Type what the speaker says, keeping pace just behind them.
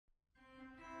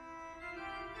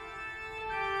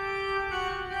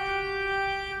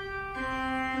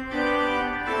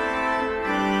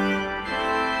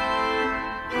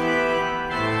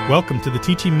Welcome to the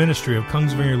teaching ministry of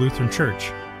Kongsvinger Lutheran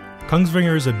Church.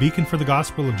 Kongsvinger is a beacon for the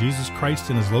gospel of Jesus Christ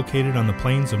and is located on the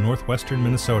plains of northwestern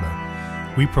Minnesota.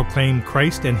 We proclaim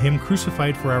Christ and Him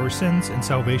crucified for our sins and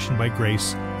salvation by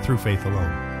grace through faith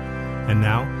alone. And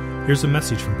now, here's a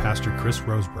message from Pastor Chris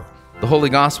Roseborough. The Holy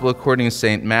Gospel according to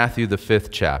St. Matthew, the 5th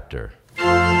chapter.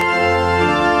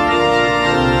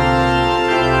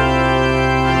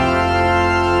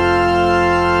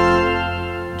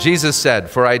 Jesus said,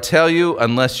 "For I tell you,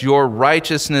 unless your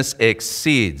righteousness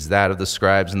exceeds that of the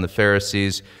scribes and the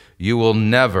Pharisees, you will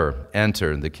never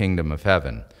enter the kingdom of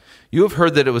heaven. You have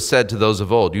heard that it was said to those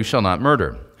of old, 'You shall not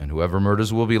murder,' and whoever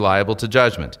murders will be liable to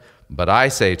judgment. But I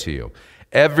say to you,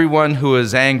 everyone who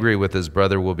is angry with his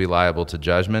brother will be liable to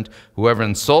judgment. Whoever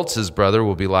insults his brother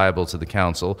will be liable to the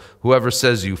council. Whoever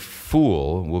says 'you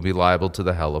fool' will be liable to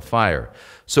the hell of fire.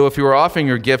 So if you are offering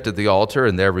your gift at the altar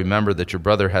and there remember that your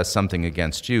brother has something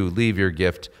against you, leave your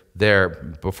gift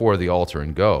there before the altar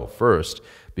and go. First,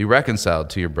 be reconciled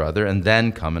to your brother and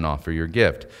then come and offer your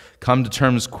gift. Come to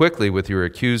terms quickly with your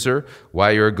accuser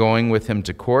while you are going with him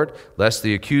to court, lest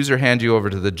the accuser hand you over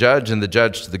to the judge and the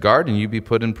judge to the guard and you be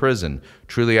put in prison.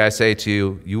 Truly I say to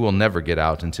you, you will never get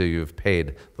out until you have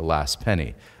paid the last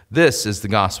penny." This is the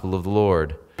gospel of the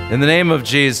Lord. In the name of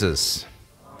Jesus.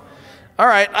 All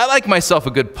right, I like myself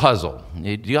a good puzzle.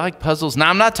 Do you like puzzles?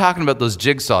 Now, I'm not talking about those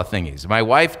jigsaw thingies. My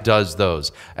wife does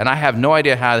those, and I have no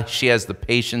idea how she has the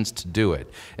patience to do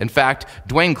it. In fact,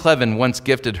 Dwayne Clevin once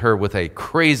gifted her with a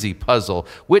crazy puzzle,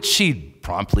 which she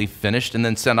promptly finished and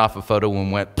then sent off a photo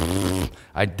and went,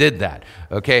 I did that,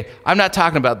 okay? I'm not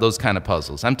talking about those kind of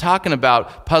puzzles. I'm talking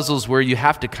about puzzles where you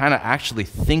have to kind of actually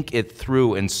think it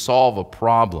through and solve a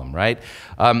problem, right?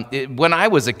 When I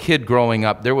was a kid growing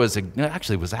up,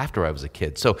 actually it was after I was a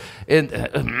kid. So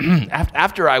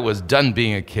after I was done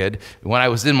being a kid, when I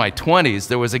was in my 20s,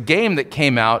 there was a game that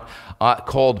came out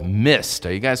called Myst.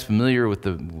 Are you guys familiar with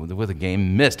the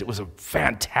game Myst? It was a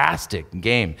fantastic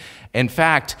game. In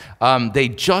fact, they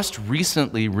just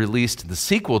recently released the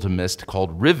sequel to Myst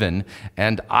called Riven,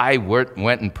 and I went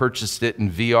and purchased it in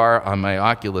VR on my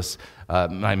Oculus,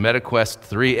 my MetaQuest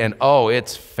 3, and oh,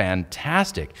 it's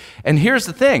fantastic. And here's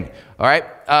the thing, all right?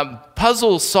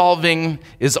 Puzzle solving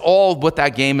is all what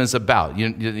that game is about.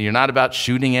 You're not about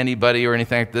shooting anybody or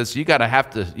anything like this. You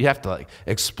have to like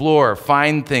explore,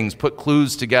 find things, put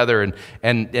clues together,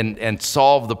 and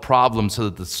solve the problem so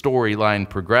that the storyline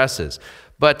progresses.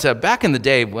 But back in the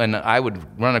day when I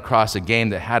would run across a game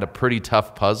that had a pretty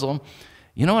tough puzzle,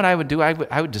 you know what I would do?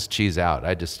 I would just cheese out.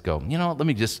 I'd just go, let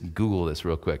me just Google this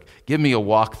real quick. Give me a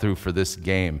walkthrough for this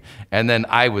game. And then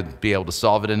I would be able to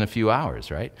solve it in a few hours,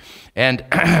 right? And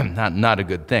not a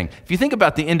good thing. If you think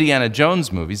about the Indiana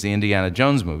Jones movies,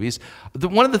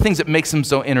 one of the things that makes them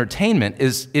so entertaining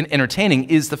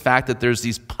is the fact that there's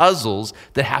these puzzles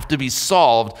that have to be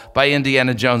solved by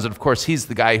Indiana Jones. And of course, he's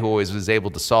the guy who always was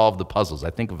able to solve the puzzles. I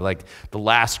think of like The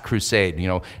Last Crusade,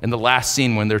 in the last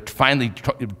scene when they're finally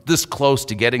this close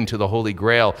to getting to the Holy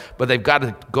Grail, but they've got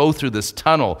to go through this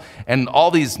tunnel, and all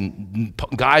these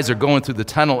guys are going through the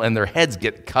tunnel and their heads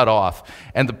get cut off.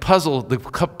 And the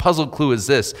puzzle clue is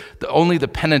this: only the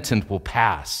penitent will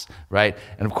pass, right?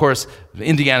 And of course,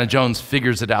 Indiana Jones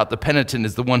figures it out. The penitent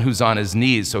is the one who's on his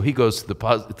knees, so he goes through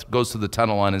the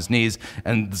tunnel on his knees,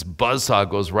 and this buzzsaw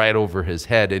goes right over his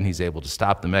head, and he's able to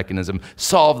stop the mechanism,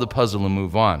 solve the puzzle, and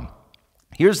move on.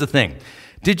 Here's the thing.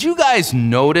 Did you guys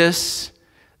notice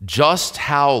just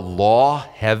how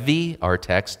law-heavy our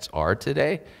texts are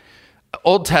today?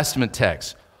 Old Testament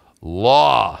text,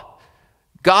 law.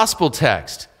 Gospel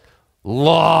text,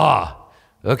 law.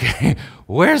 Okay,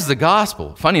 where's the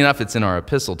gospel? Funny enough, it's in our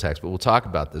epistle text, but we'll talk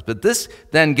about this. But this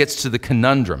then gets to the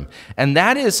conundrum, and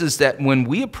that is that when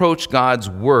we approach God's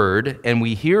word and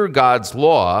we hear God's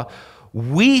law,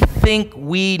 we think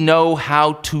we know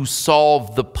how to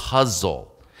solve the puzzle.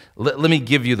 Let me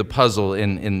give you the puzzle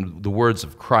in the words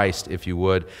of Christ, if you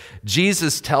would.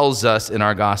 Jesus tells us in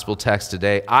our gospel text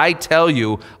today, "I tell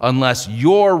you, unless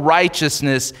your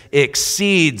righteousness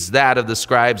exceeds that of the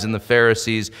scribes and the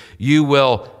Pharisees, you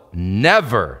will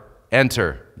never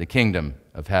enter the kingdom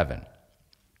of heaven."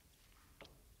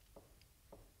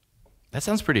 That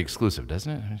sounds pretty exclusive,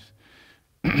 doesn't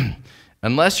it?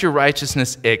 Unless your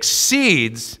righteousness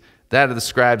exceeds that of the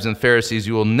scribes and Pharisees,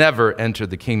 you will never enter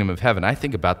the kingdom of heaven. I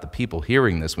think about the people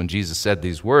hearing this when Jesus said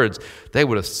these words. They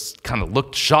would have kind of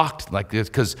looked shocked like this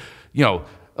because,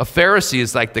 a Pharisee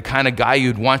is like the kind of guy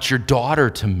you'd want your daughter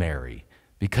to marry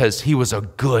because he was a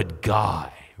good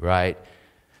guy, right?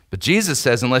 But Jesus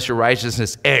says, unless your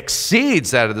righteousness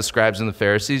exceeds that of the scribes and the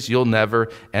Pharisees, you'll never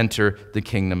enter the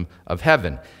kingdom of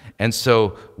heaven. And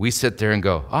so we sit there and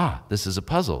go, this is a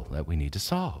puzzle that we need to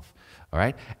solve. All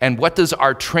right? And what does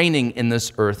our training in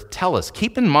this earth tell us?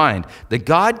 Keep in mind that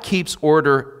God keeps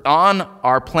order on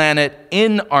our planet,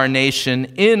 in our nation,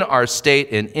 in our state,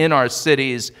 and in our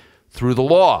cities through the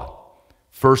law.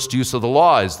 First use of the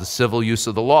law is the civil use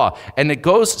of the law. And it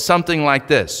goes something like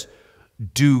this: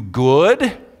 do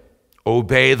good,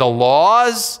 obey the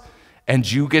laws, and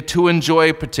you get to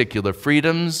enjoy particular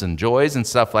freedoms and joys and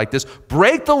stuff like this.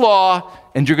 Break the law,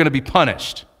 and you're going to be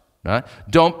punished. Right?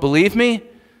 Don't believe me?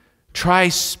 Try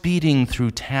speeding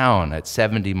through town at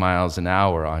 70 miles an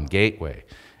hour on Gateway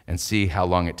and see how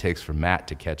long it takes for Matt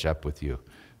to catch up with you,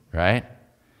 right?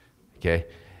 Okay?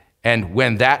 And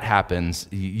when that happens,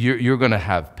 you're going to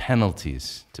have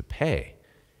penalties to pay.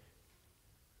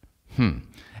 And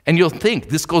you'll think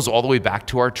this goes all the way back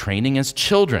to our training as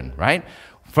children, right?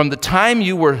 From the time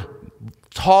you were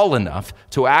tall enough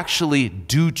to actually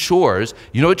do chores,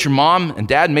 you know what your mom and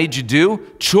dad made you do?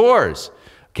 Chores.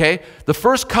 Okay? The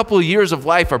first couple of years of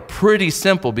life are pretty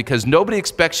simple because nobody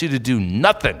expects you to do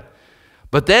nothing.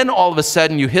 But then all of a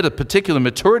sudden you hit a particular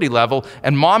maturity level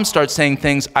and mom starts saying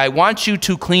things, I want you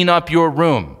to clean up your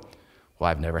room. Well,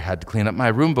 I've never had to clean up my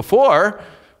room before.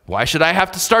 Why should I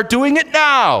have to start doing it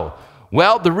now?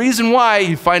 Well, the reason why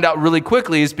you find out really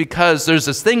quickly is because there's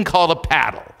this thing called a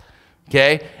paddle.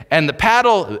 Okay? And the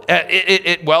paddle,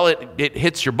 it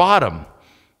hits your bottom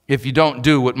if you don't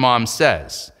do what mom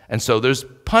says. And so there's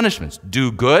punishments.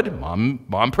 Do good,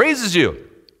 mom praises you.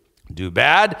 Do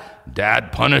bad,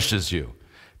 dad punishes you.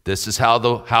 This is how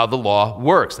the law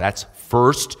works. That's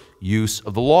first use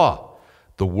of the law.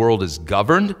 The world is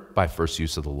governed by first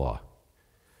use of the law.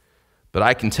 But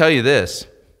I can tell you this,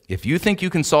 if you think you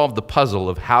can solve the puzzle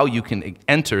of how you can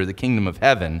enter the kingdom of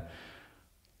heaven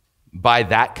by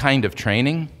that kind of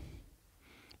training,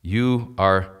 you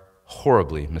are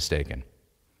horribly mistaken.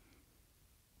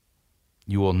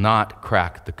 You will not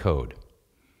crack the code.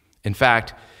 In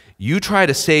fact, you try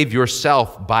to save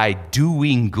yourself by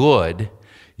doing good,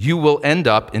 you will end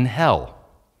up in hell.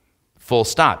 Full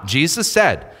stop. Jesus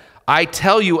said, I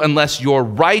tell you, unless your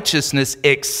righteousness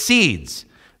exceeds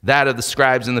that of the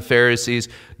scribes and the Pharisees,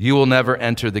 you will never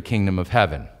enter the kingdom of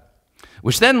heaven.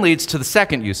 Which then leads to the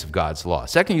second use of God's law.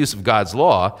 Second use of God's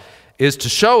law is to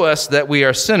show us that we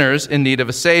are sinners in need of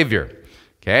a Savior.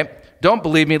 Okay? Don't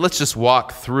believe me? Let's just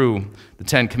walk through the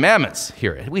Ten Commandments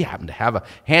here. We happen to have a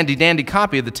handy-dandy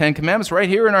copy of the Ten Commandments right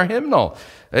here in our hymnal.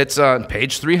 It's on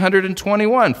page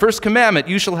 321. First commandment,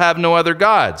 you shall have no other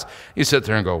gods. You sit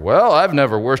there and go, well, I've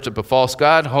never worshiped a false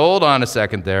god. Hold on a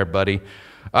second there, buddy.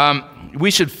 We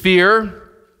should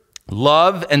fear,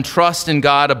 love, and trust in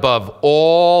God above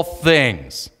all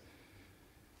things.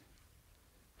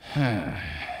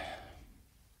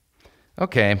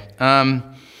 Okay.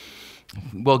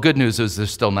 Well, good news is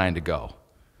there's still 9 to go.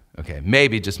 Okay,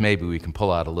 maybe, just maybe, we can pull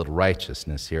out a little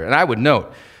righteousness here. And I would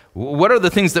note, what are the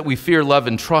things that we fear, love,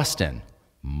 and trust in?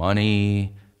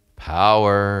 Money,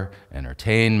 power,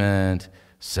 entertainment,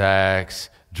 sex,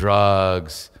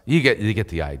 drugs. You get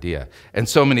the idea. And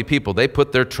so many people, they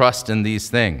put their trust in these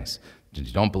things.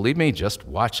 You don't believe me? Just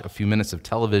watch a few minutes of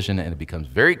television and it becomes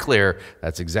very clear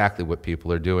that's exactly what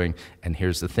people are doing. And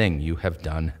here's the thing, you have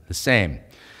done the same.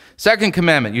 Second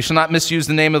commandment, you shall not misuse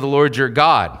the name of the Lord your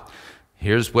God.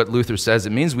 Here's what Luther says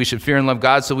it means. We should fear and love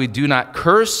God so we do not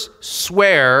curse,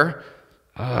 swear.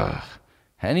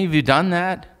 Any of you done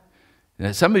that?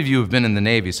 Some of you have been in the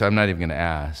Navy, so I'm not even going to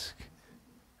ask.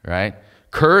 Right?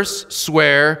 Curse,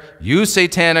 swear, use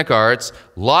satanic arts,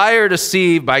 lie or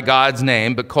deceive by God's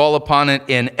name, but call upon it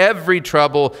in every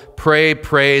trouble, pray,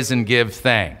 praise, and give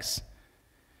thanks.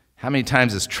 How many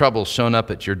times has trouble shown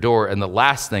up at your door and the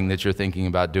last thing that you're thinking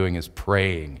about doing is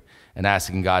praying and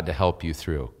asking God to help you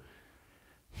through?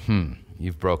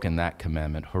 You've broken that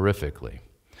commandment horrifically.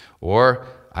 Or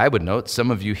I would note,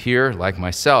 some of you here, like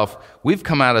myself, we've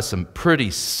come out of some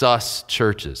pretty sus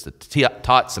churches that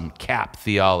taught some cap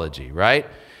theology, right?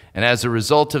 And as a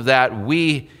result of that,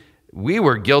 we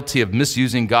were guilty of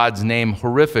misusing God's name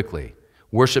horrifically,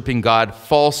 worshiping God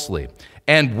falsely,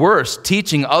 and worse,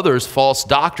 teaching others false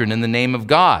doctrine in the name of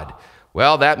God.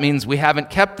 Well, that means we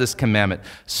haven't kept this commandment.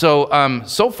 So,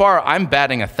 so far, I'm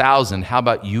batting 1,000. How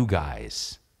about you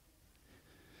guys?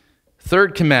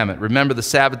 Third commandment, remember the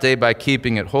Sabbath day by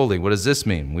keeping it holy. What does this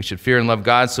mean? We should fear and love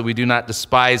God so we do not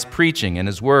despise preaching and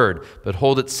His word, but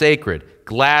hold it sacred,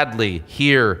 gladly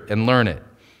hear and learn it.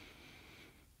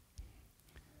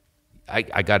 I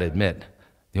got to admit,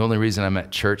 the only reason I'm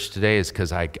at church today is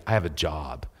because I have a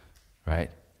job,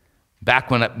 right?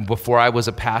 Before I was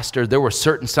a pastor, there were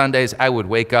certain Sundays I would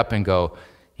wake up and go,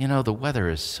 you know, the weather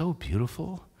is so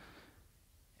beautiful.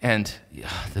 And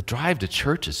the drive to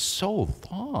church is so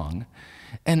long.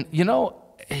 And,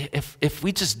 if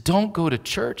we just don't go to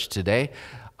church today,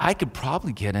 I could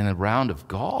probably get in a round of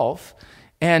golf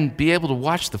and be able to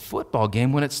watch the football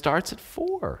game when it starts at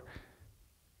 4.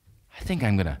 I think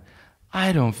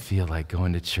I don't feel like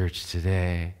going to church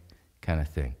today, kind of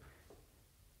thing.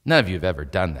 None of you have ever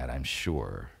done that, I'm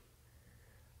sure.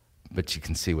 But you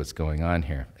can see what's going on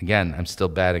here. Again, I'm still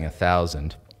batting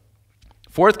 1,000.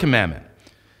 4th commandment.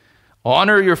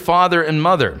 Honor your father and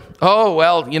mother. Oh,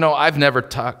 well, I've never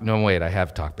talked. No, wait, I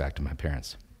have talked back to my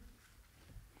parents.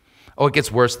 Oh, it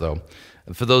gets worse, though.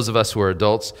 For those of us who are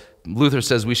adults, Luther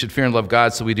says we should fear and love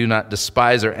God so we do not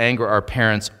despise or anger our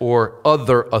parents or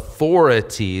other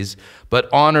authorities, but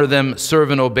honor them, serve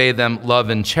and obey them, love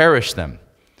and cherish them.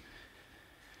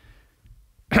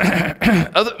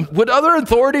 Would other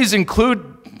authorities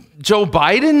include Joe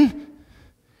Biden?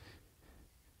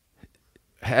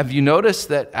 Have you noticed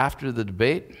that after the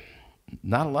debate,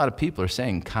 not a lot of people are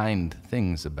saying kind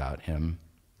things about him?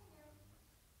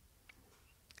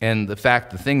 And the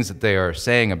things that they are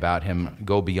saying about him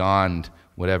go beyond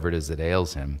whatever it is that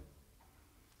ails him.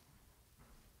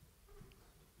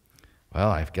 Well,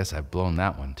 I guess I've blown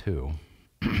that one too.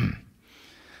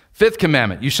 5th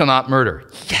commandment, you shall not murder.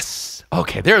 Yes!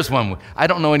 Okay, there's one. I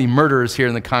don't know any murderers here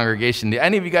in the congregation. Do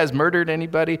any of you guys murdered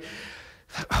anybody?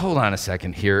 Hold on a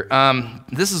second here.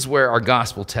 This is where our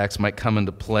gospel text might come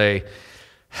into play.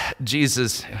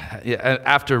 Jesus,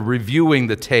 after reviewing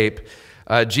the tape,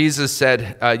 Jesus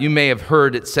said, you may have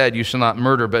heard it said, you shall not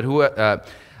murder, but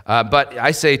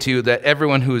I say to you that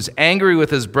everyone who is angry with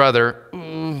his brother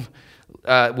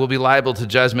will be liable to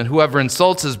judgment. Whoever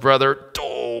insults his brother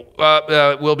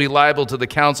will be liable to the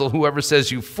council. Whoever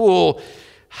says you fool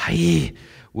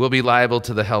will be liable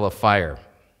to the hell of fire.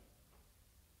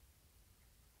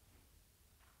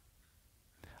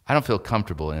 I don't feel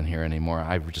comfortable in here anymore.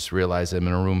 I just realized I'm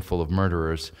in a room full of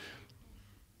murderers.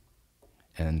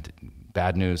 And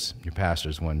bad news, your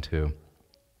pastor's one too.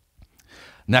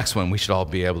 Next one, we should all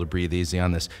be able to breathe easy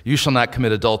on this. You shall not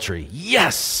commit adultery.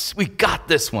 Yes, we got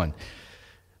this one.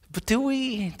 But do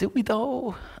we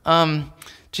though?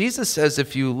 Jesus says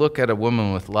if you look at a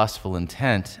woman with lustful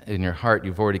intent in your heart,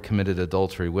 you've already committed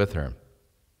adultery with her.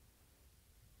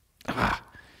 I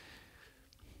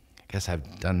guess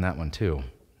I've done that one too.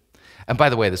 And by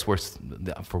the way, this works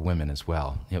for women as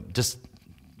well. Just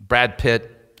Brad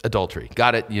Pitt, adultery.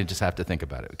 Got it? You just have to think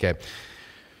about it, okay?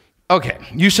 Okay,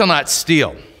 you shall not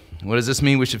steal. What does this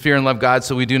mean? We should fear and love God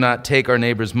so we do not take our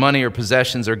neighbor's money or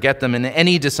possessions or get them in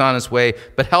any dishonest way,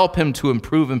 but help him to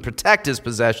improve and protect his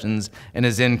possessions and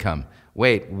his income.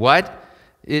 Wait, what?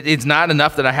 It's not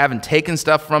enough that I haven't taken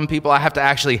stuff from people. I have to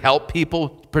actually help people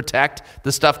protect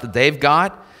the stuff that they've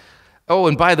got? Oh,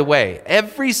 and by the way,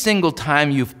 every single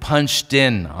time you've punched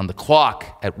in on the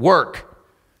clock at work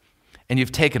and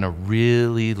you've taken a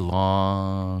really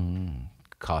long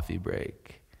coffee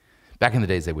break. Back in the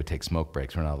days, they would take smoke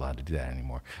breaks. We're not allowed to do that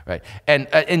anymore, right?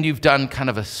 And you've done kind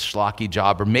of a schlocky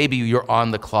job, or maybe you're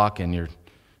on the clock and you're,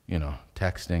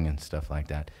 texting and stuff like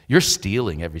that. You're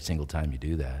stealing every single time you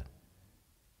do that.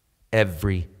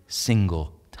 Every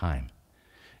single time.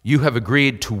 You have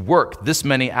agreed to work this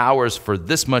many hours for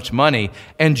this much money,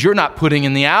 and you're not putting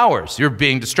in the hours. You're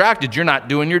being distracted. You're not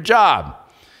doing your job.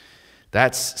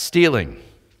 That's stealing.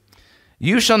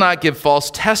 You shall not give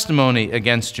false testimony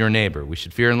against your neighbor. We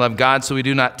should fear and love God so we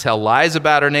do not tell lies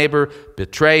about our neighbor,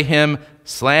 betray him,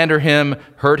 slander him,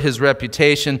 hurt his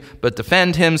reputation, but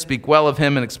defend him, speak well of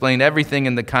him, and explain everything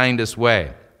in the kindest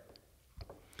way.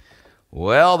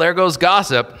 Well, there goes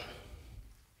gossip.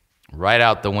 Right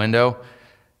out the window.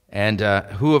 And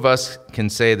who of us can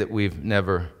say that we've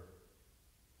never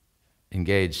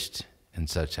engaged in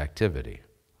such activity?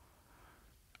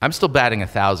 I'm still batting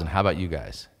 1,000. How about you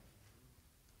guys?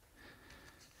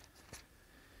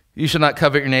 You shall not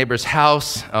covet your neighbor's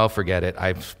house. Oh, forget it.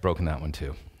 I've broken that one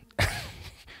too.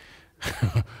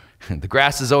 The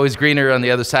grass is always greener on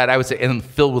the other side, I would say, and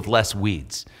filled with less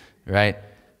weeds, right?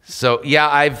 So, yeah,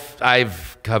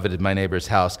 I've coveted my neighbor's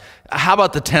house. How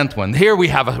about the 10th one? Here we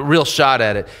have a real shot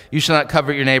at it. You shall not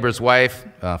covet your neighbor's wife.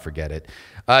 Oh, forget it.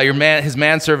 His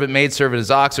manservant, maidservant,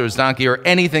 his ox, or his donkey, or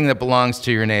anything that belongs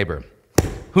to your neighbor.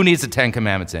 Who needs the 10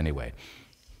 Commandments anyway?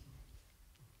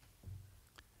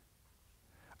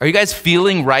 Are you guys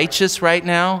feeling righteous right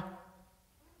now?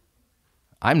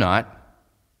 I'm not.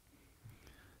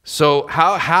 So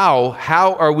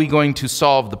how are we going to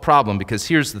solve the problem? Because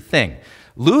here's the thing.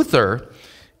 Luther,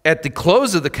 at the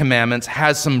close of the commandments,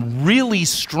 has some really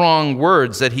strong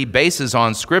words that he bases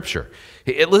on Scripture.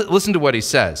 Listen to what he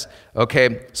says.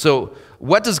 Okay, so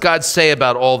what does God say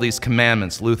about all these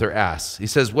commandments, Luther asks. He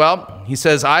says,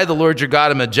 I, the Lord your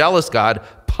God, am a jealous God,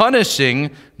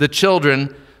 punishing the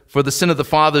children for the sin of the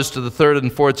fathers to the third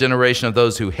and fourth generation of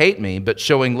those who hate me, but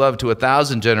showing love to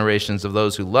 1,000 generations of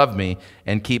those who love me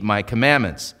and keep my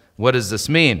commandments. What does this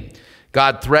mean?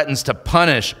 God threatens to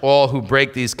punish all who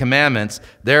break these commandments.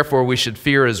 Therefore, we should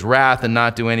fear his wrath and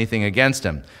not do anything against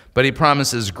him. But he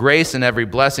promises grace and every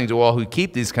blessing to all who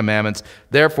keep these commandments.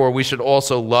 Therefore, we should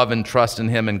also love and trust in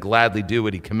him and gladly do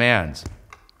what he commands.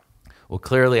 Well,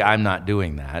 clearly, I'm not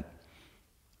doing that.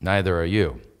 Neither are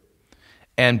you.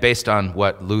 And based on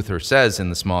what Luther says in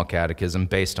the Small Catechism,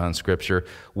 based on Scripture,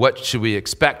 what should we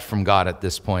expect from God at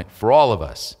this point for all of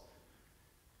us?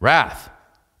 Wrath,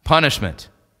 punishment.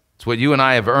 It's what you and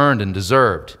I have earned and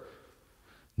deserved.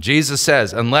 Jesus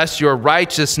says, unless your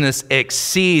righteousness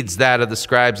exceeds that of the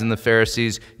scribes and the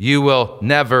Pharisees, you will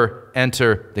never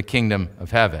enter the kingdom of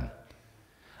heaven.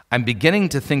 I'm beginning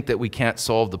to think that we can't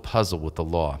solve the puzzle with the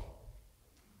law.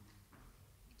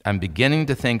 I'm beginning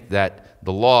to think that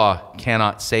the law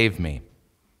cannot save me,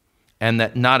 and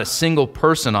that not a single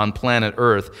person on planet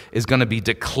Earth is going to be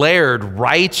declared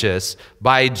righteous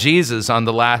by Jesus on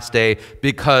the last day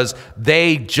because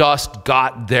they just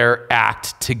got their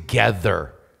act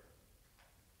together.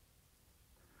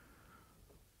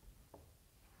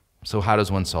 So how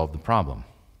does one solve the problem?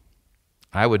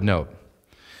 I would note,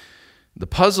 the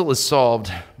puzzle is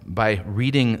solved by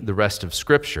reading the rest of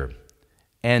Scripture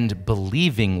and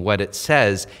believing what it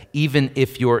says, even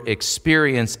if your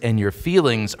experience and your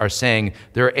feelings are saying,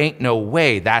 there ain't no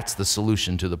way that's the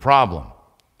solution to the problem.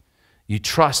 You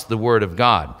trust the Word of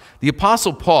God. The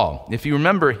Apostle Paul, if you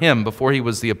remember him before he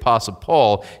was the Apostle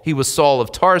Paul, he was Saul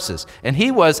of Tarsus, and he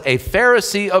was a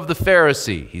Pharisee of the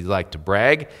Pharisee. He liked to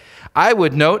brag. I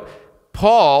would note,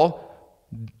 Paul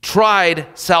tried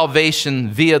salvation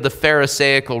via the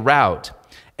Pharisaical route.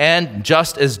 And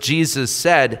just as Jesus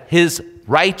said, his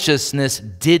righteousness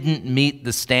didn't meet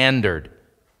the standard.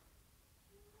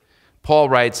 Paul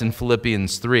writes in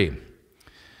Philippians 3,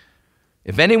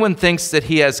 if anyone thinks that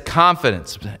he has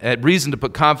confidence, reason to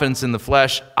put confidence in the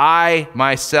flesh, I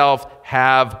myself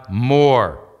have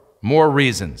more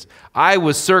reasons. I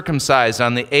was circumcised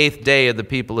on the 8th day of the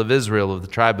people of Israel, of the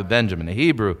tribe of Benjamin, a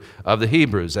Hebrew of the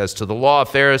Hebrews, as to the law, a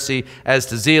Pharisee, as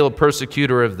to zeal, a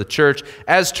persecutor of the church,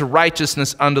 as to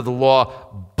righteousness under the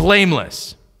law,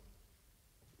 blameless.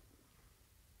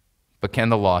 But can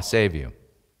the law save you?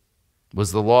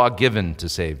 Was the law given to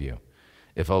save you?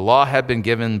 If a law had been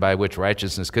given by which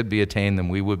righteousness could be attained, then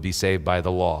we would be saved by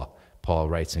the law, Paul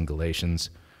writes in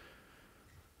Galatians.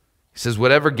 He says,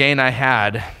 whatever gain I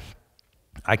had,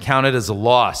 I counted as a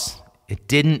loss. It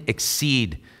didn't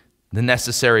exceed the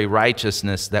necessary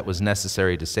righteousness that was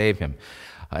necessary to save him.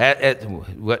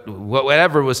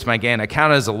 Whatever was my gain, I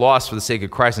count it as a loss for the sake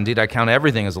of Christ. Indeed, I count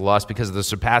everything as a loss because of the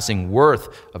surpassing worth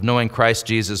of knowing Christ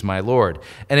Jesus my Lord.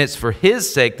 And it's for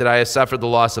his sake that I have suffered the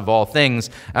loss of all things,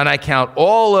 and I count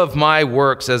all of my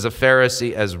works as a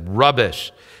Pharisee as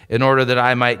rubbish, in order that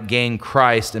I might gain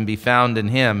Christ and be found in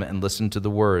him, and listen to the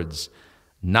words,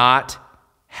 not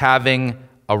having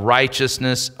a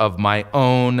righteousness of my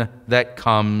own that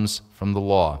comes from the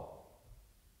law,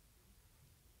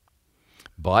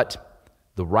 but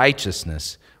the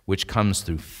righteousness which comes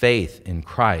through faith in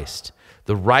Christ,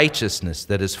 the righteousness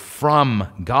that is from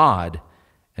God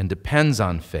and depends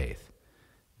on faith.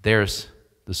 There's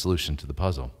the solution to the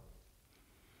puzzle.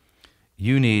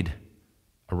 You need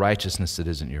a righteousness that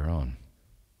isn't your own.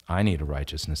 I need a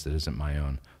righteousness that isn't my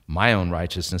own. My own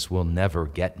righteousness will never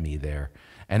get me there,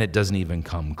 and it doesn't even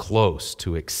come close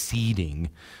to exceeding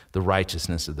the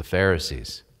righteousness of the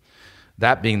Pharisees.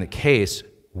 That being the case,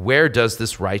 where does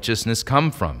this righteousness come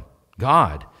from?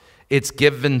 God. It's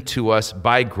given to us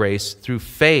by grace through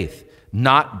faith,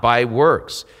 not by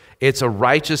works. It's a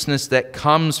righteousness that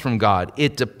comes from God.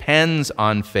 It depends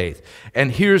on faith.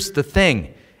 And here's the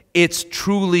thing. It's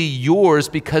truly yours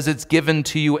because it's given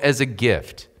to you as a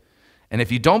gift. And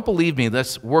if you don't believe me,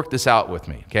 let's work this out with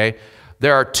me, okay?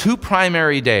 There are 2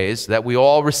 primary days that we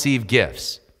all receive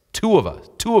gifts. 2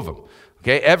 of them.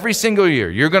 Okay, every single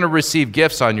year, you're going to receive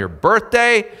gifts on your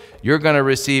birthday. You're going to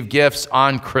receive gifts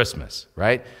on Christmas,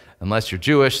 right? Unless you're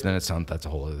Jewish, then that's a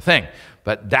whole other thing.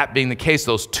 But that being the case,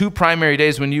 those 2 primary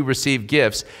days when you receive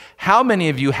gifts, how many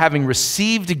of you, having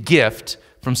received a gift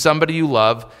from somebody you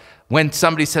love, when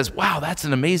somebody says, wow, that's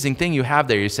an amazing thing you have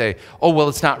there, you say, oh, well,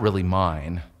 it's not really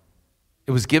mine.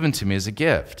 It was given to me as a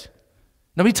gift.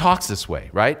 Nobody talks this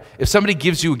way, right? If somebody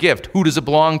gives you a gift, who does it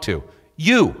belong to?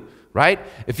 You. Right?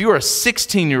 If you're a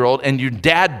 16-year-old and your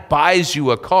dad buys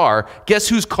you a car, guess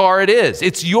whose car it is?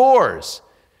 It's yours.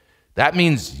 That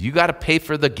means you got to pay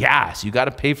for the gas. You got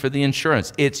to pay for the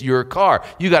insurance. It's your car.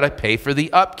 You got to pay for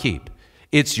the upkeep.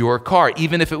 It's your car.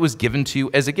 Even if it was given to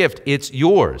you as a gift, it's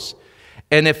yours.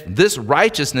 And if this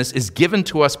righteousness is given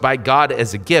to us by God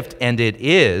as a gift, and it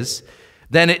is,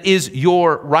 then it is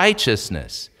your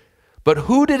righteousness. But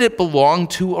who did it belong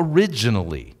to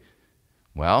originally?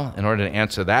 Well, in order to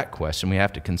answer that question, we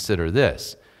have to consider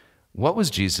this. What was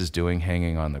Jesus doing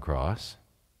hanging on the cross?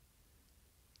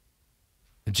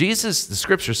 Jesus, the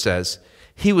scripture says,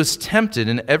 he was tempted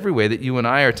in every way that you and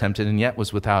I are tempted, and yet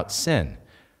was without sin.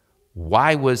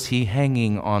 Why was he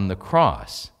hanging on the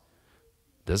cross?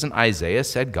 Doesn't Isaiah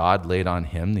said God laid on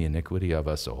him the iniquity of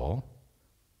us all?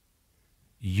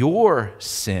 Your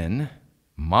sin,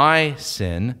 my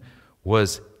sin,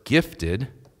 was gifted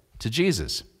to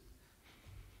Jesus.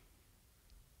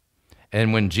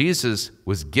 And when Jesus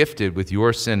was gifted with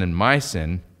your sin and my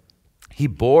sin, he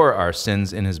bore our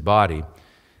sins in his body,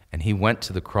 and he went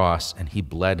to the cross and he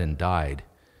bled and died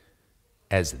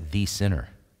as the sinner.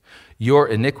 Your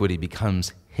iniquity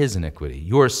becomes his iniquity.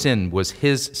 Your sin was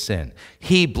his sin.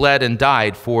 He bled and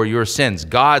died for your sins.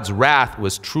 God's wrath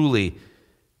was truly,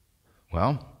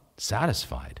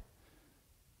 satisfied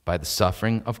by the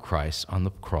suffering of Christ on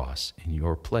the cross in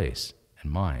your place and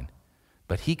mine.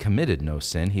 But he committed no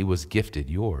sin. He was gifted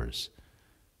yours.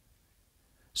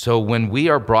 So when we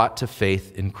are brought to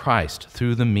faith in Christ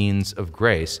through the means of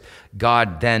grace,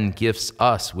 God then gifts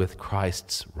us with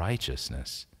Christ's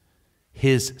righteousness.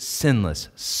 His sinless,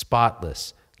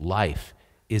 spotless life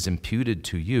is imputed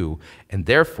to you, and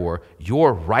therefore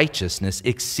your righteousness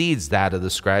exceeds that of the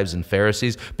scribes and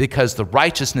Pharisees, because the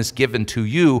righteousness given to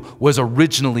you was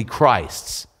originally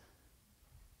Christ's.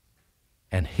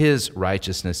 And his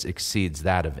righteousness exceeds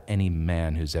that of any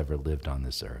man who's ever lived on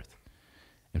this earth.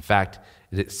 In fact,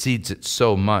 it exceeds it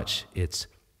so much, it's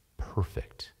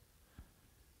perfect.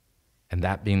 And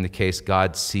that being the case,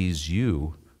 God sees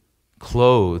you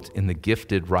clothed in the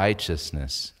gifted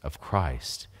righteousness of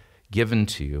Christ, given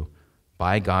to you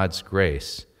by God's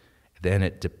grace. Then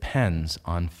it depends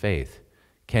on faith.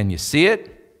 Can you see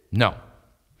it? No.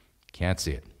 Can't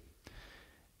see it.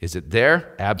 Is it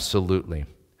there? Absolutely.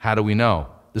 How do we know?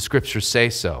 The scriptures say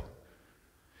so.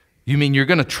 You mean you're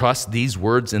going to trust these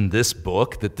words in this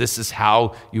book, that this is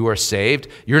how you are saved?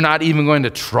 You're not even going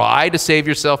to try to save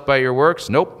yourself by your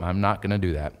works? Nope, I'm not going to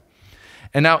do that.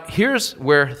 And now here's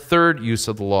where third use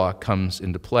of the law comes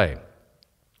into play.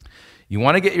 You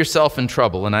want to get yourself in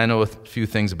trouble, and I know a few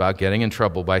things about getting in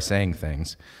trouble by saying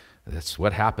things. That's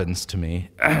what happens to me.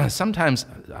 Sometimes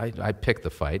I pick the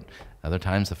fight. Other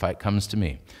times the fight comes to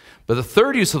me. But the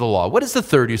third use of the law, what is the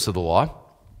third use of the law?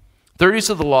 Third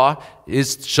use of the law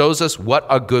shows us what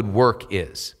a good work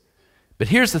is. But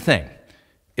here's the thing.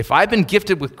 If I've been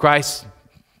gifted with Christ's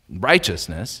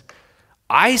righteousness,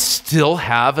 I still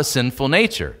have a sinful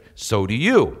nature. So do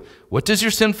you. What does your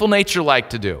sinful nature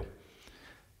like to do?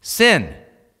 Sin.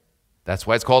 That's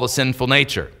why it's called a sinful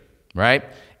nature, right?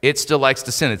 It still likes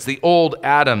to sin. It's the old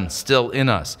Adam still in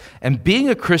us. And being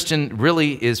a Christian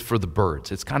really is for the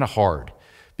birds. It's kind of hard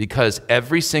because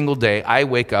every single day I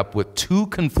wake up with two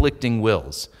conflicting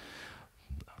wills.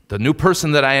 The new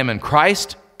person that I am in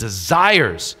Christ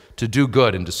desires to do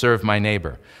good and to serve my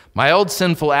neighbor. My old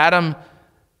sinful Adam,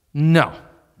 no.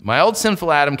 My old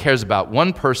sinful Adam cares about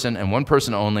one person and one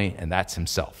person only, and that's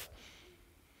himself.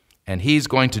 And he's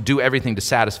going to do everything to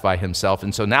satisfy himself.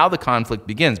 And so now the conflict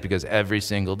begins, because every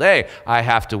single day I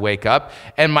have to wake up,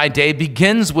 and my day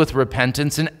begins with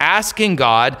repentance and asking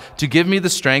God to give me the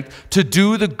strength to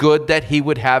do the good that he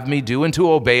would have me do and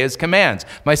to obey his commands.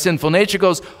 My sinful nature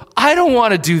goes, I don't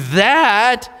want to do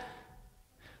that.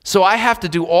 So I have to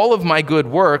do all of my good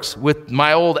works with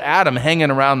my old Adam hanging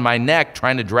around my neck,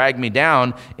 trying to drag me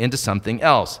down into something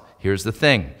else. Here's the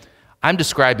thing. I'm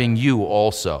describing you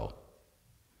also.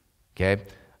 Okay?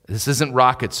 This isn't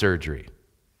rocket surgery.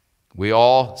 We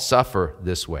all suffer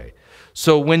this way.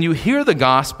 So when you hear the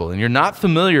gospel and you're not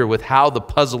familiar with how the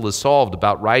puzzle is solved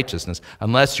about righteousness,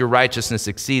 unless your righteousness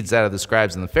exceeds that of the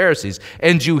scribes and the Pharisees,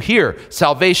 and you hear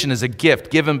salvation is a gift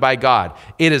given by God,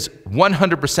 it is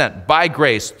 100% by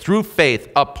grace, through faith,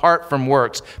 apart from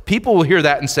works, people will hear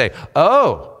that and say,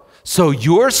 oh, so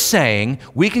you're saying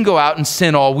we can go out and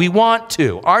sin all we want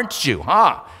to, aren't you,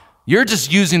 huh? You're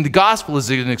just using the gospel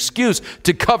as an excuse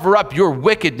to cover up your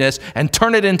wickedness and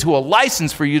turn it into a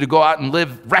license for you to go out and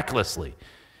live recklessly.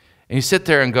 And you sit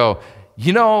there and go,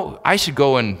 you know, I should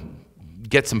go and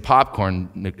get some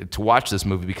popcorn to watch this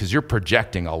movie because you're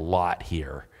projecting a lot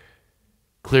here.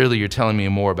 Clearly, you're telling me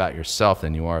more about yourself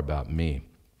than you are about me.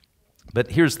 But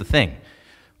here's the thing.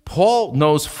 Paul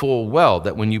knows full well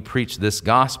that when you preach this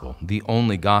gospel, the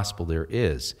only gospel there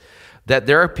is, that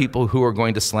there are people who are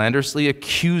going to slanderously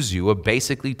accuse you of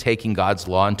basically taking God's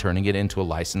law and turning it into a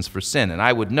license for sin. And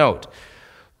I would note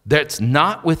that it's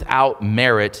not without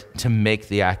merit to make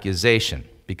the accusation,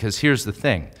 because here's the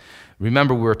thing.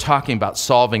 Remember, we were talking about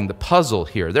solving the puzzle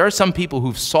here. There are some people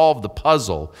who've solved the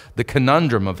puzzle, the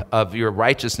conundrum of your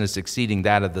righteousness exceeding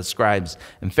that of the scribes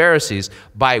and Pharisees,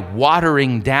 by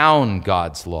watering down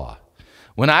God's law.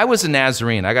 When I was a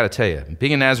Nazarene, I got to tell you,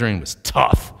 being a Nazarene was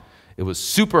tough. It was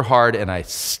super hard, and I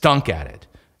stunk at it,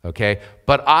 okay?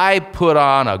 But I put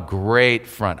on a great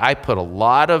front. I put a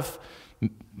lot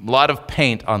of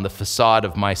paint on the facade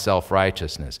of my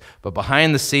self-righteousness. But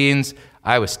behind the scenes,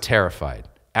 I was terrified.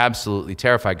 Absolutely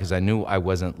terrified, because I knew I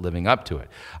wasn't living up to it.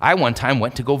 I one time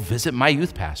went to go visit my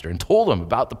youth pastor and told him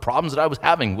about the problems that I was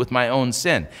having with my own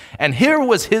sin. And here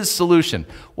was his solution.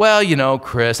 Well, you know,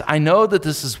 Chris, I know that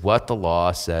this is what the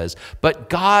law says, but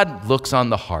God looks on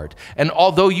the heart. And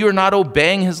although you're not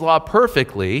obeying his law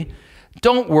perfectly,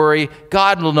 don't worry,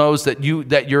 God knows that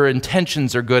your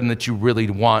intentions are good and that you really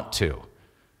want to.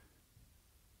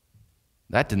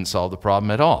 That didn't solve the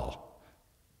problem at all.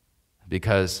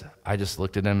 Because I just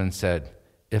looked at him and said,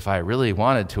 if I really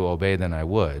wanted to obey, then I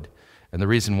would. And the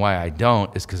reason why I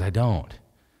don't is because I don't.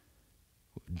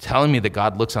 Telling me that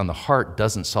God looks on the heart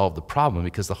doesn't solve the problem,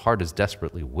 because the heart is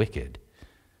desperately wicked.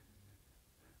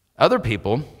 Other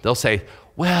people, they'll say,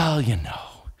 well, you know,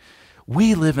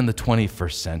 we live in the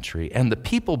 21st century, and the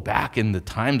people back in the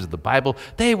times of the Bible,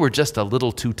 they were just a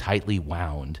little too tightly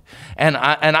wound. And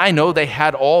I know they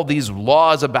had all these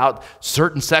laws about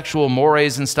certain sexual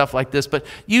mores and stuff like this, but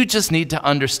you just need to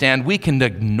understand we can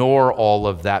ignore all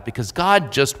of that because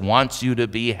God just wants you to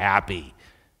be happy.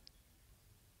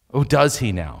 Oh, does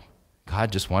he now?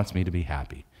 God just wants me to be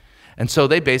happy. And so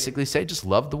they basically say, just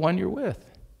love the one you're with.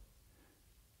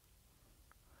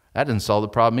 That didn't solve the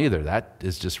problem either. That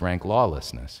is just rank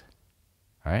lawlessness.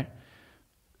 All right?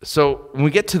 So when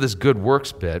we get to this good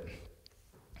works bit,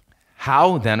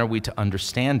 how then are we to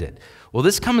understand it? Well,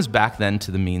 this comes back then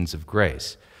to the means of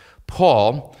grace.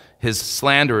 Paul, his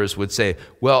slanderers would say,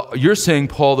 well, you're saying,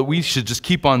 Paul, that we should just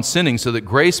keep on sinning so that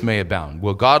grace may abound.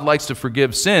 Well, God likes to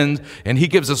forgive sins, and he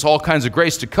gives us all kinds of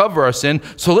grace to cover our sin,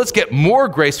 so let's get more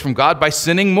grace from God by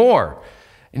sinning more.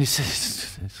 And he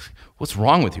says, what's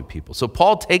wrong with you people? So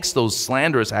Paul takes those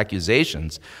slanderous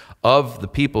accusations of the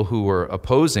people who were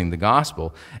opposing the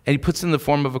gospel, and he puts it in the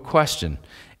form of a question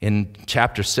in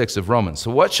chapter 6 of Romans.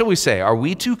 So what shall we say? Are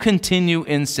we to continue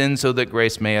in sin so that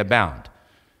grace may abound?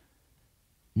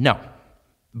 No,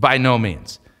 by no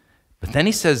means. But then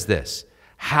he says this,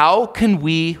 how can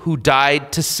we who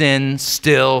died to sin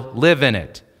still live in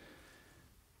it?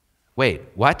 Wait,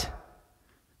 what?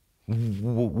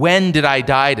 When did I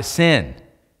die to sin?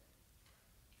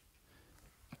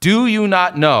 Do you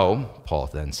not know, Paul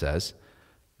then says,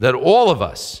 that all of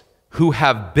us who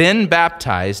have been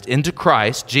baptized into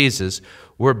Christ, Jesus,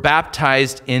 were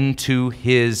baptized into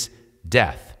his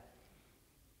death?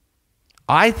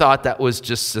 I thought that was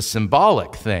just a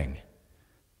symbolic thing.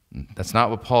 That's not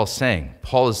what Paul's saying.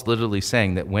 Paul is literally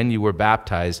saying that when you were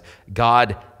baptized,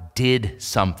 God did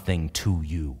something to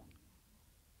you.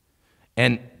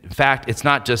 And in fact, it's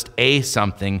not just a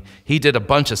something. He did a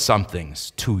bunch of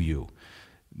somethings to you.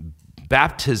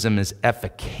 Baptism is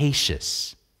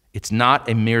efficacious. It's not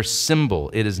a mere symbol.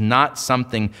 It is not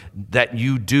something that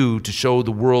you do to show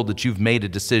the world that you've made a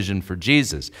decision for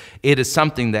Jesus. It is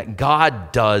something that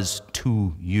God does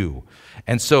to you.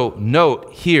 And so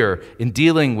note here, in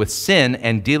dealing with sin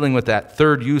and dealing with that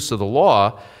third use of the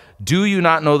law, do you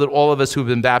not know that all of us who have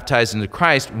been baptized into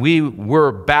Christ, we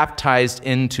were baptized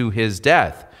into his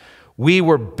death? We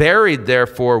were buried,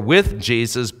 therefore, with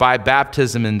Jesus by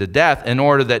baptism into death, in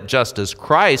order that just as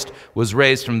Christ was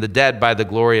raised from the dead by the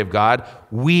glory of God,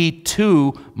 we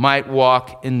too might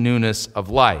walk in newness of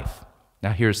life.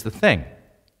 Now, here's the thing.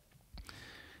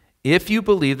 If you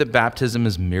believe that baptism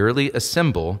is merely a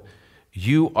symbol,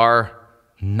 you are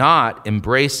not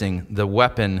embracing the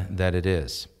weapon that it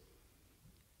is.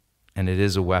 And it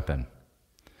is a weapon.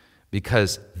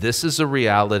 Because this is a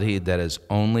reality that is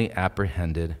only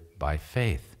apprehended by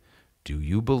faith. Do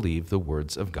you believe the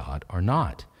words of God or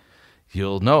not?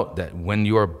 You'll note that when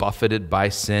you are buffeted by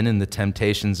sin and the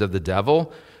temptations of the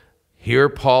devil, here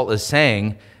Paul is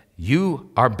saying,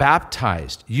 you are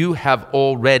baptized. You have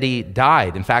already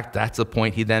died. In fact, that's the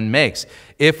point he then makes.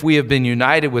 If we have been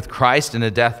united with Christ in a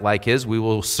death like his, we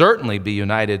will certainly be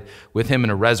united with him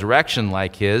in a resurrection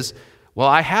like his. Well,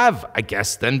 I have, I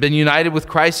guess, then been united with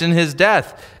Christ in his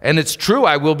death. And it's true,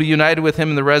 I will be united with him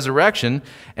in the resurrection.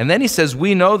 And then he says,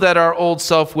 we know that our old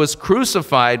self was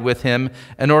crucified with him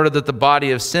in order that the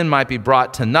body of sin might be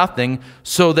brought to nothing,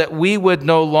 so that we would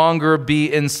no longer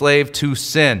be enslaved to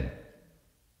sin.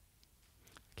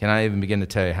 Can I even begin to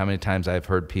tell you how many times I've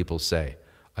heard people say,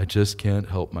 I just can't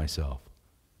help myself.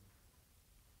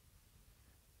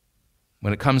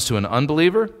 When it comes to an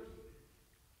unbeliever,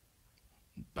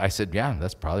 I said, yeah,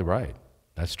 that's probably right.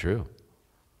 That's true.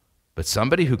 But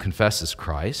somebody who confesses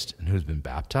Christ and who's been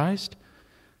baptized,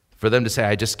 for them to say,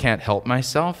 I just can't help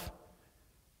myself,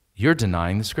 you're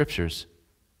denying the Scriptures.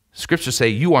 Scriptures say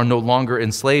you are no longer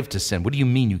enslaved to sin. What do you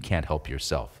mean you can't help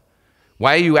yourself?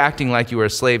 Why are you acting like you are a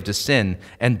slave to sin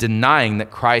and denying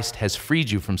that Christ has freed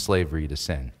you from slavery to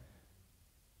sin?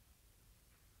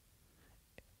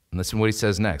 And listen to what he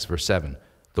says next, verse 7.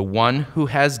 The one who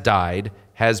has died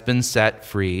has been set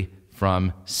free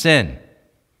from sin.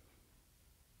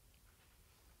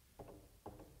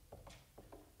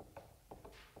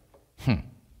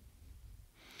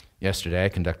 Yesterday, I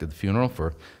conducted the funeral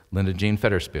for Linda Jean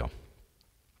Fetterspiel.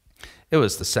 It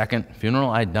was the second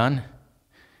funeral I'd done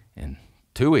in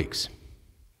 2 weeks.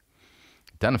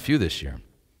 I've done a few this year.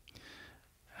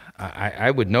 I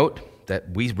would note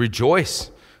that we rejoice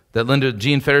that Linda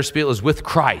Jean Fetterspiel is with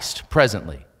Christ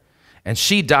presently. And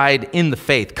she died in the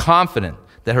faith, confident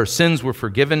that her sins were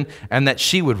forgiven and that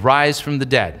she would rise from the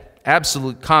dead,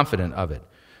 absolutely confident of it.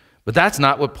 But that's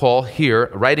not what Paul here,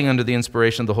 writing under the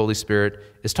inspiration of the Holy Spirit,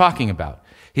 is talking about.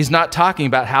 He's not talking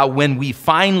about how when we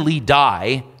finally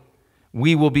die,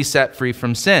 we will be set free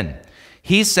from sin.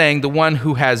 He's saying the one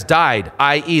who has died,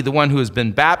 i.e. the one who has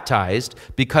been baptized,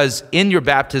 because in your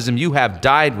baptism you have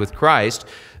died with Christ,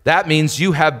 that means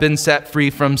you have been set free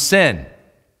from sin.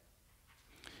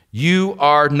 You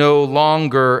are no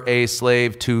longer a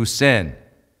slave to sin.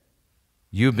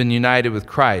 You've been united with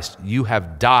Christ. You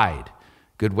have died.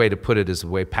 Good way to put it is the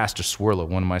way Pastor Swirla,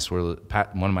 one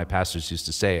of my pastors, used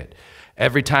to say it.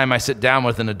 Every time I sit down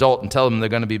with an adult and tell them they're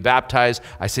going to be baptized,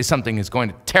 I say something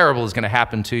terrible is going to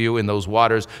happen to you in those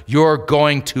waters. You're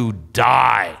going to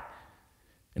die.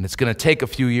 And it's going to take a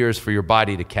few years for your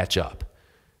body to catch up.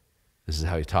 This is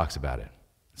how he talks about it.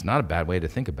 It's not a bad way to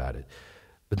think about it.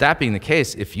 But that being the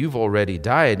case, if you've already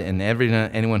died and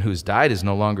anyone who's died is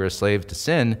no longer a slave to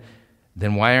sin,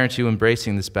 then why aren't you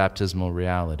embracing this baptismal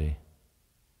reality?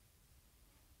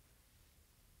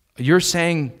 You're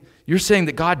saying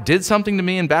that God did something to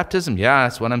me in baptism? Yeah,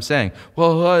 that's what I'm saying.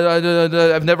 Well,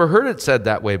 I've never heard it said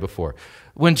that way before.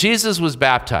 When Jesus was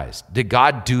baptized, did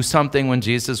God do something when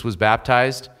Jesus was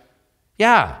baptized?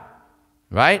 Yeah,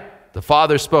 right? The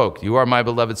Father spoke, you are my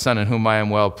beloved Son in whom I am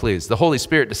well pleased. The Holy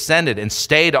Spirit descended and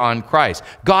stayed on Christ.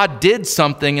 God did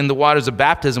something in the waters of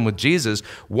baptism with Jesus.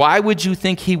 Why would you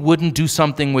think he wouldn't do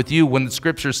something with you when the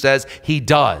Scripture says he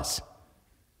does?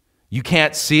 You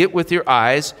can't see it with your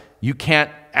eyes. You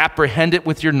can't apprehend it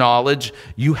with your knowledge.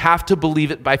 You have to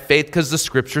believe it by faith because the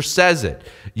Scripture says it.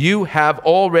 You have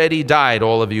already died,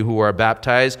 all of you who are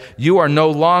baptized. You are no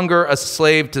longer a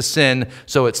slave to sin,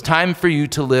 so it's time for you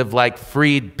to live like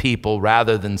freed people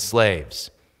rather than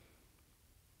slaves.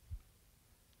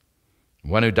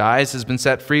 One who dies has been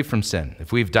set free from sin.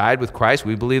 If we've died with Christ,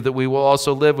 we believe that we will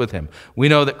also live with him. We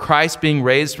know that Christ, being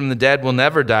raised from the dead, will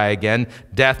never die again.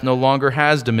 Death no longer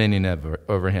has dominion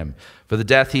over him. For the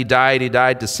death he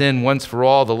died to sin once for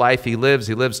all. The life he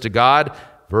lives to God.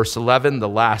 Verse 11, the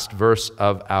last verse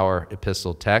of our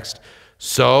epistle text.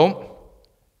 So,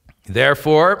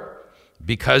 therefore,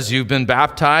 because you've been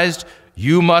baptized,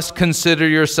 you must consider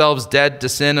yourselves dead to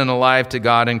sin and alive to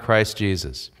God in Christ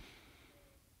Jesus.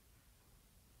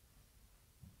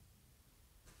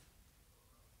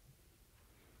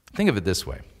 Think of it this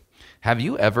way. Have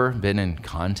you ever been in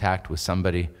contact with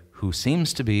somebody who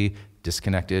seems to be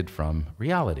disconnected from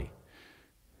reality?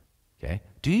 Okay.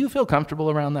 Do you feel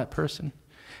comfortable around that person?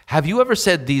 Have you ever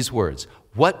said these words?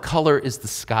 What color is the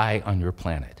sky on your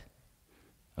planet?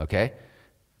 Okay.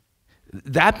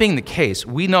 That being the case,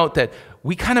 we note that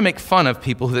we kind of make fun of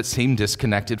people that seem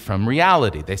disconnected from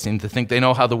reality. They seem to think they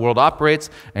know how the world operates,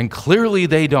 and clearly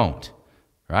they don't,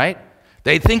 right?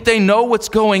 They think they know what's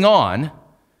going on,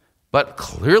 but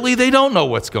clearly they don't know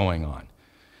what's going on.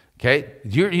 Okay?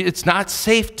 It's not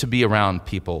safe to be around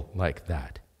people like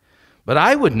that. But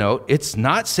I would note it's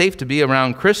not safe to be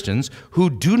around Christians who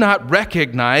do not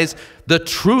recognize the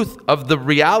truth of the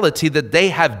reality that they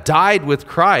have died with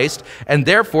Christ, and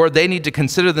therefore they need to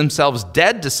consider themselves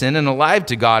dead to sin and alive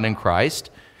to God in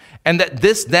Christ, and that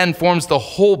this then forms the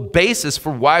whole basis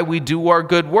for why we do our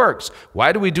good works.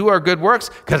 Why do we do our good works?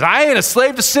 Because I ain't a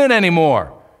slave to sin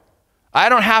anymore. I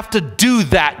don't have to do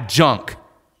that junk.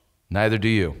 Neither do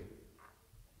you.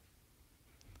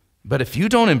 But if you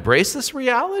don't embrace this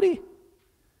reality,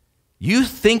 you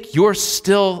think you're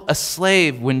still a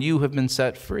slave when you have been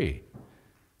set free.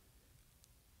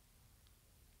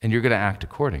 And you're going to act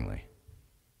accordingly.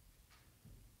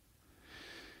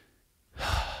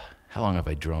 How long have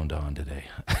I droned on today?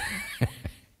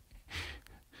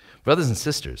 Brothers and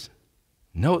sisters,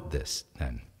 note this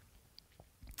then.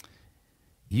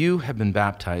 You have been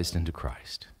baptized into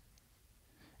Christ.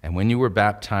 And when you were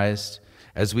baptized,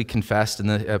 as we confessed in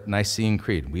the Nicene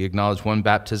Creed, we acknowledge one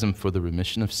baptism for the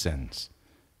remission of sins.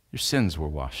 Your sins were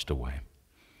washed away.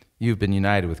 You've been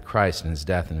united with Christ in his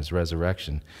death and his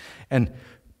resurrection. And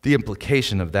the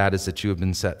implication of that is that you have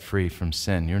been set free from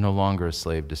sin. You're no longer a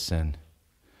slave to sin.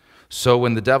 So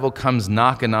when the devil comes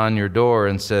knocking on your door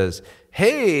and says,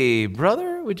 "Hey,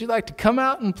 brother, would you like to come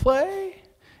out and play?"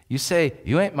 You say,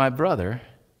 "You ain't my brother.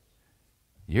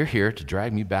 You're here to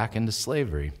drag me back into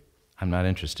slavery. I'm not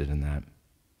interested in that."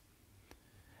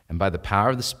 And by the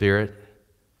power of the Spirit,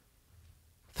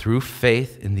 through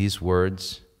faith in these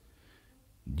words,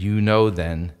 you know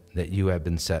then that you have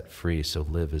been set free, so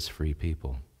live as free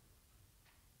people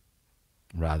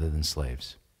rather than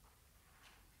slaves.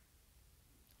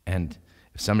 And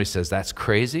if somebody says, "That's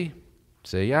crazy,"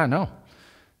 say, "Yeah, no.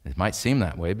 It might seem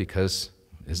that way because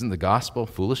isn't the gospel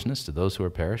foolishness to those who are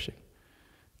perishing?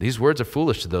 These words are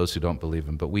foolish to those who don't believe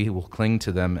them, but we will cling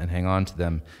to them and hang on to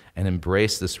them and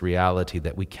embrace this reality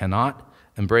that we cannot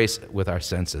embrace with our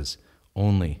senses,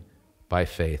 only by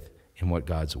faith in what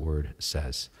God's word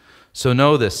says." So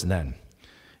know this then.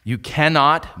 You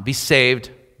cannot be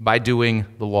saved by doing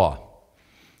the law.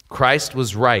 Christ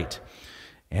was right.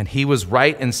 And he was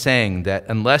right in saying that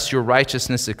unless your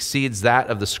righteousness exceeds that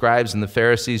of the scribes and the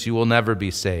Pharisees, you will never be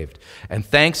saved. And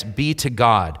thanks be to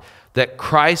God that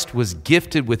Christ was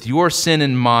gifted with your sin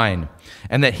and mine,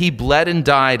 and that he bled and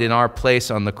died in our place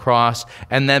on the cross,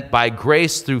 and that by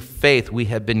grace through faith we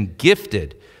have been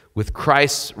gifted with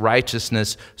Christ's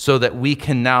righteousness so that we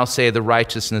can now say the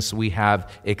righteousness we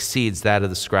have exceeds that of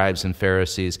the scribes and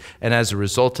Pharisees. And as a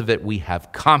result of it, we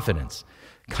have confidence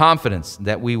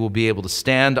that we will be able to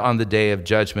stand on the day of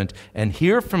judgment and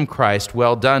hear from Christ,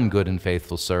 "Well done, good and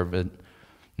faithful servant,"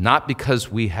 not because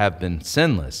we have been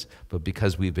sinless, but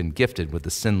because we've been gifted with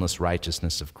the sinless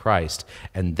righteousness of Christ.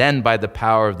 And then by the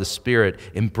power of the Spirit,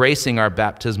 embracing our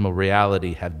baptismal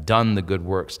reality, have done the good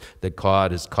works that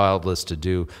God has called us to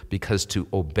do, because to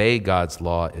obey God's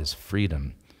law is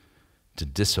freedom. To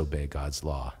disobey God's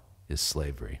law is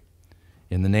slavery.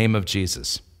 In the name of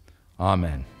Jesus,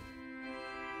 amen.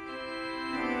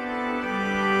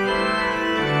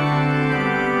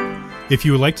 If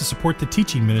you would like to support the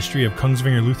teaching ministry of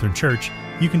Kongsvinger Lutheran Church,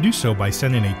 you can do so by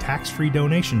sending a tax-free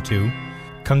donation to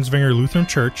Kongsvinger Lutheran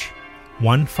Church,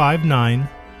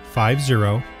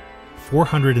 15950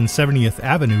 470th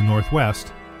Avenue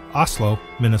Northwest, Oslo,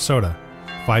 Minnesota,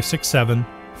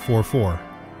 56744.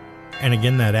 And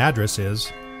again, that address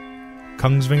is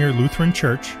Kongsvinger Lutheran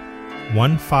Church,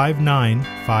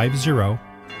 15950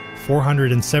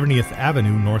 470th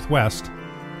Avenue Northwest,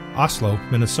 Oslo,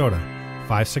 Minnesota,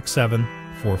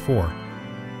 56744.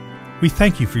 We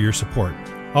thank you for your support.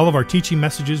 All of our teaching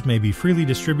messages may be freely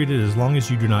distributed as long as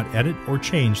you do not edit or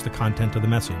change the content of the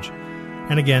message.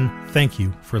 And again, thank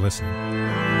you for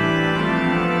listening.